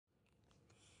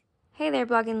Hey there,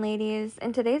 blogging ladies.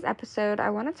 In today's episode, I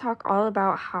want to talk all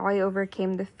about how I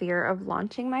overcame the fear of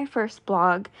launching my first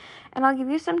blog, and I'll give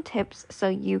you some tips so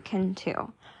you can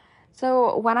too.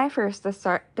 So, when I first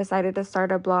decided to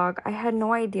start a blog, I had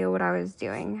no idea what I was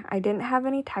doing. I didn't have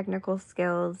any technical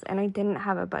skills, and I didn't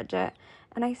have a budget,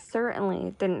 and I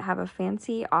certainly didn't have a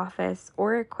fancy office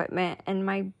or equipment, and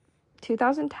my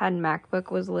 2010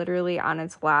 MacBook was literally on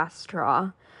its last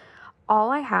straw. All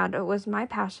I had was my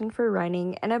passion for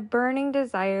writing and a burning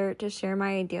desire to share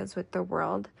my ideas with the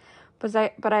world.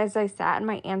 But as I sat in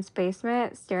my aunt's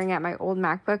basement, staring at my old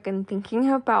MacBook and thinking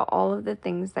about all of the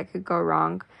things that could go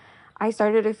wrong, I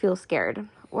started to feel scared.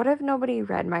 What if nobody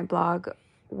read my blog?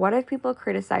 What if people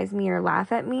criticize me or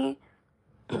laugh at me?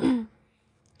 And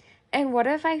what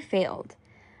if I failed?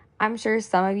 I'm sure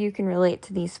some of you can relate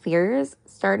to these fears.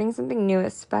 Starting something new,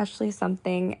 especially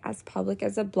something as public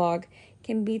as a blog,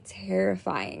 can be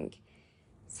terrifying.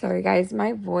 Sorry guys,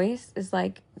 my voice is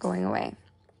like going away.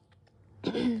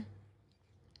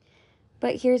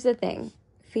 But here's the thing.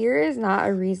 Fear is not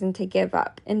a reason to give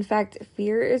up. In fact,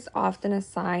 fear is often a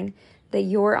sign that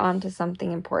you're onto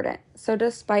something important. So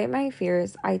despite my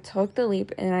fears, I took the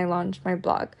leap and I launched my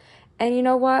blog. And you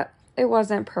know what? It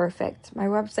wasn't perfect. My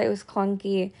website was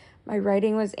clunky, my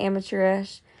writing was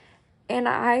amateurish, and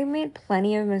I made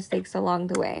plenty of mistakes along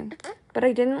the way. But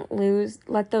I didn't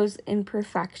let those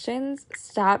imperfections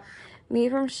stop me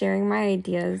from sharing my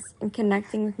ideas and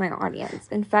connecting with my audience.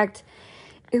 In fact,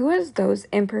 it was those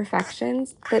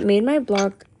imperfections that made my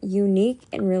blog unique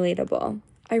and relatable.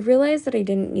 I realized that I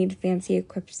didn't need fancy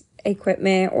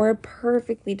equipment or a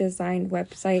perfectly designed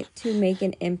website to make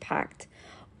an impact.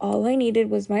 All I needed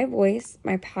was my voice,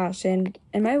 my passion,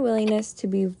 and my willingness to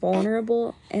be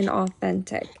vulnerable and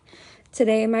authentic.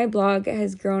 Today, my blog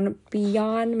has grown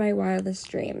beyond my wildest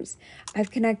dreams. I've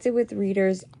connected with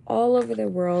readers all over the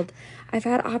world. I've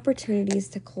had opportunities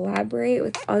to collaborate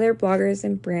with other bloggers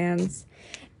and brands,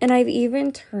 and I've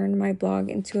even turned my blog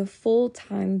into a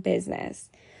full-time business.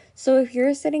 So if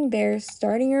you're sitting there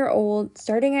starting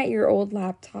at your old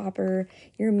laptop or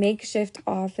your makeshift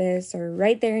office or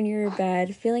right there in your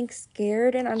bed, feeling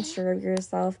scared and unsure of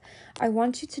yourself, I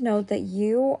want you to know that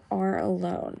you aren't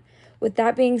alone. With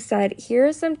that being said, here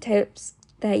are some tips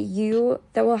that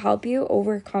will help you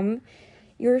overcome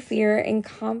your fear and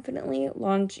confidently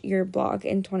launch your blog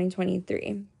in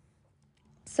 2023.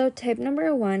 So tip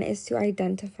number 1 is to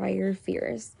identify your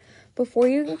fears. Before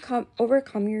you can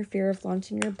overcome your fear of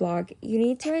launching your blog, you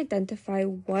need to identify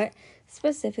what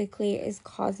specifically is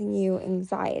causing you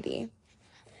anxiety.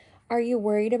 Are you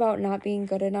worried about not being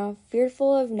good enough,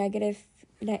 fearful of negative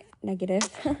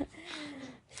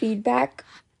feedback,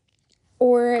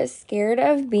 or scared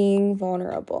of being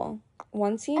vulnerable?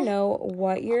 Once you know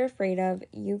what you're afraid of,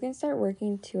 you can start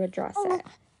working to address it.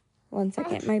 One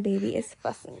second, my baby is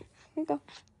fussing. Here you go.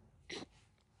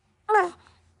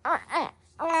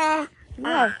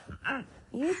 No,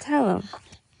 you tell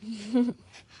him.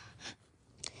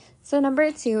 So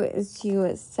number 2 is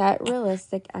to set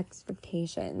realistic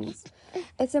expectations.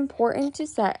 It's important to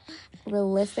set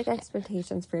realistic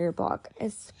expectations for your blog,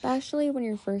 especially when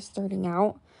you're first starting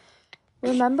out.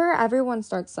 Remember, everyone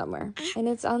starts somewhere, and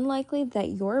it's unlikely that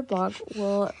your blog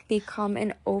will become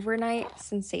an overnight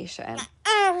sensation.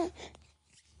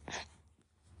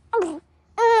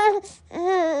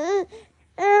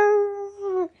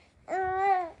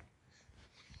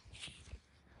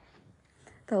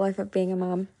 The life of being a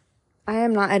mom. I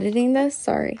am not editing this,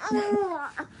 sorry.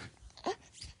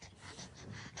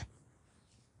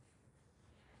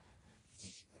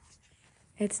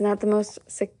 It's not the most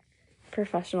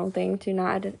professional thing to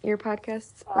not edit your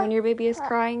podcasts when your baby is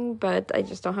crying, but I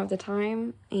just don't have the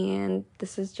time, and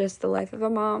this is just the life of a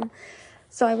mom,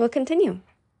 so I will continue.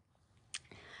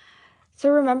 So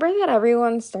remember that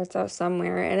everyone starts out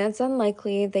somewhere, and it's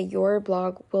unlikely that your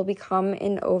blog will become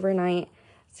an overnight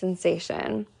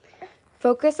sensation.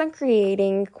 Focus on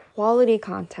creating quality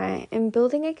content and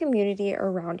building a community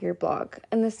around your blog,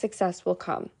 and the success will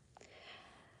come.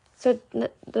 So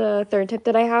the third tip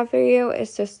that I have for you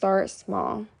is to start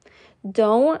small.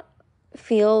 Don't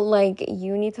feel like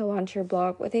you need to launch your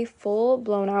blog with a full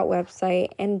blown out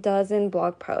website and dozen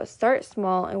blog posts. Start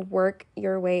small and work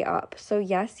your way up. So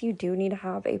yes, you do need to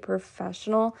have a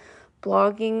professional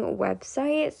blogging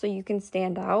website so you can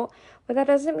stand out, but that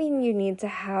doesn't mean you need to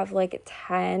have like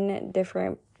 10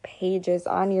 different pages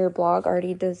on your blog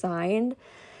already designed.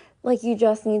 Like, you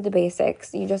just need the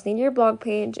basics. You just need your blog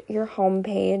page, your home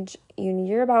page, you need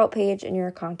your about page, and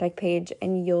your contact page,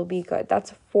 and you'll be good.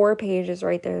 That's 4 pages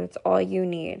right there. That's all you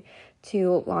need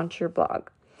to launch your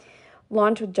blog.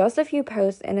 Launch with just a few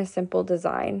posts and a simple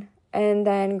design. and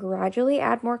then gradually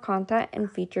add more content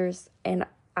and features in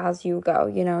as you go.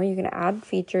 You can add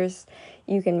features,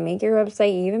 you can make your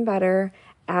website even better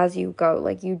as you go.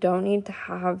 Like, you don't need to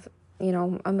have,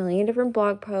 a million different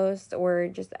blog posts or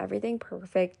just everything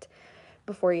perfect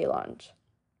before you launch.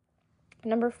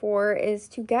 Number 4 is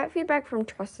to get feedback from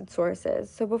trusted sources.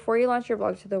 So before you launch your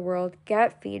blog to the world,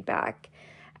 get feedback.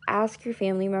 Ask your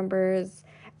family members,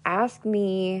 ask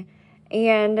me,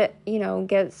 and,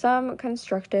 get some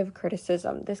constructive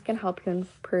criticism. This can help you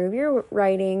improve your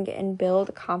writing and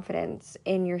build confidence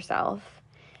in yourself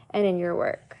and in your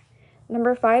work.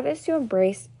 Number 5 is to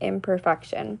embrace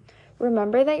imperfection.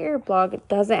 Remember that your blog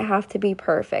doesn't have to be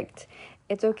perfect.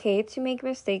 It's okay to make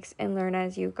mistakes and learn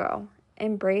as you go.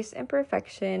 Embrace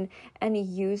imperfection and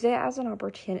use it as an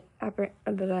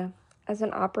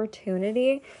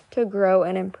opportunity to grow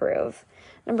and improve.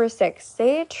 Number 6,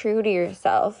 stay true to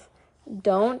yourself.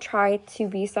 Don't try to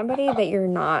be somebody that you're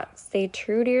not. Stay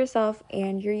true to yourself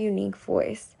and your unique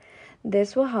voice.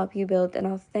 This will help you build an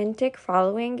authentic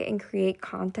following and create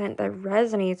content that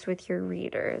resonates with your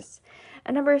readers.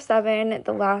 And number 7,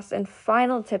 the last and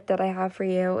final tip that I have for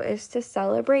you is to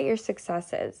celebrate your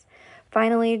successes.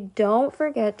 Finally, don't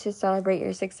forget to celebrate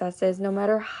your successes, no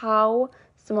matter how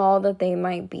small that they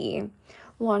might be.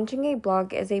 Launching a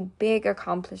blog is a big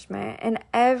accomplishment, and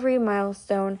every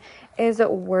milestone is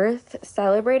worth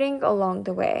celebrating along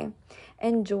the way.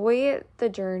 Enjoy the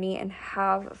journey and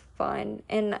have fun.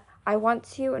 And I want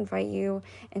to invite you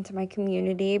into my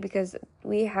community because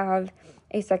we have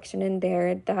a section in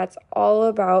there that's all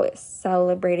about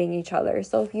celebrating each other.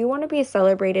 So if you want to be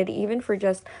celebrated even for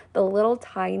just the little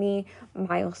tiny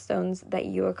milestones that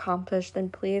you accomplish, then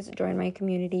please join my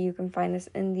community. You can find this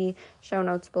in the show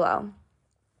notes below.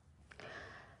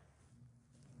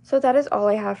 So that is all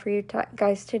I have for you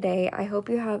guys today. I hope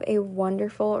you have a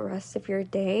wonderful rest of your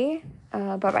day.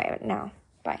 Bye-bye now.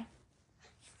 Bye.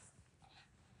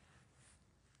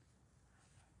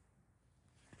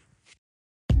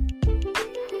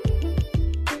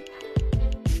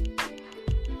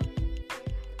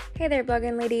 Hey there,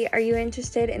 blogging lady. Are you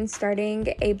interested in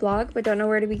starting a blog but don't know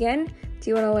where to begin? Do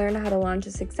you want to learn how to launch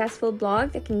a successful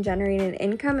blog that can generate an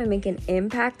income and make an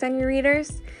impact on your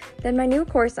readers? Then my new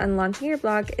course on launching your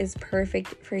blog is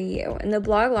perfect for you. In the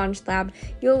Blog Launch Lab,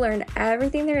 you'll learn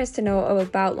everything there is to know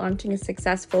about launching a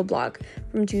successful blog,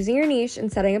 from choosing your niche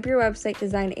and setting up your website to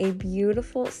design a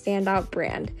beautiful standout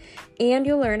brand. And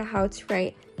you'll learn how to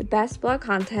write the best blog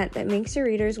content that makes your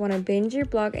readers want to binge your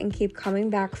blog and keep coming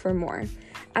back for more.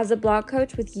 As a blog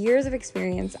coach with years of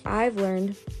experience, I've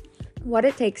learned what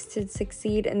it takes to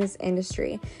succeed in this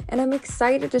industry, and I'm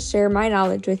excited to share my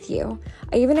knowledge with you.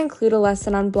 I even include a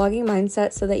lesson on blogging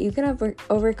mindset so that you can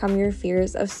overcome your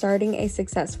fears of starting a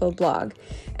successful blog.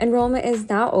 Enrollment is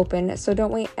now open, so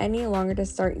don't wait any longer to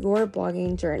start your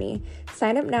blogging journey.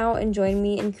 Sign up now and join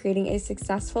me in creating a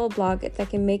successful blog that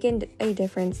can make a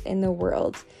difference in the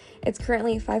world. It's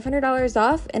currently $500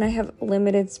 off, and I have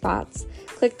limited spots.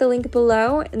 Click the link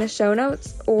below in the show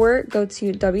notes or go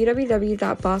to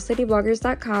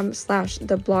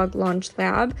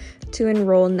www.bossladybloggers.com/thebloglaunchlab to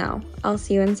enroll now. I'll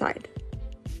see you inside.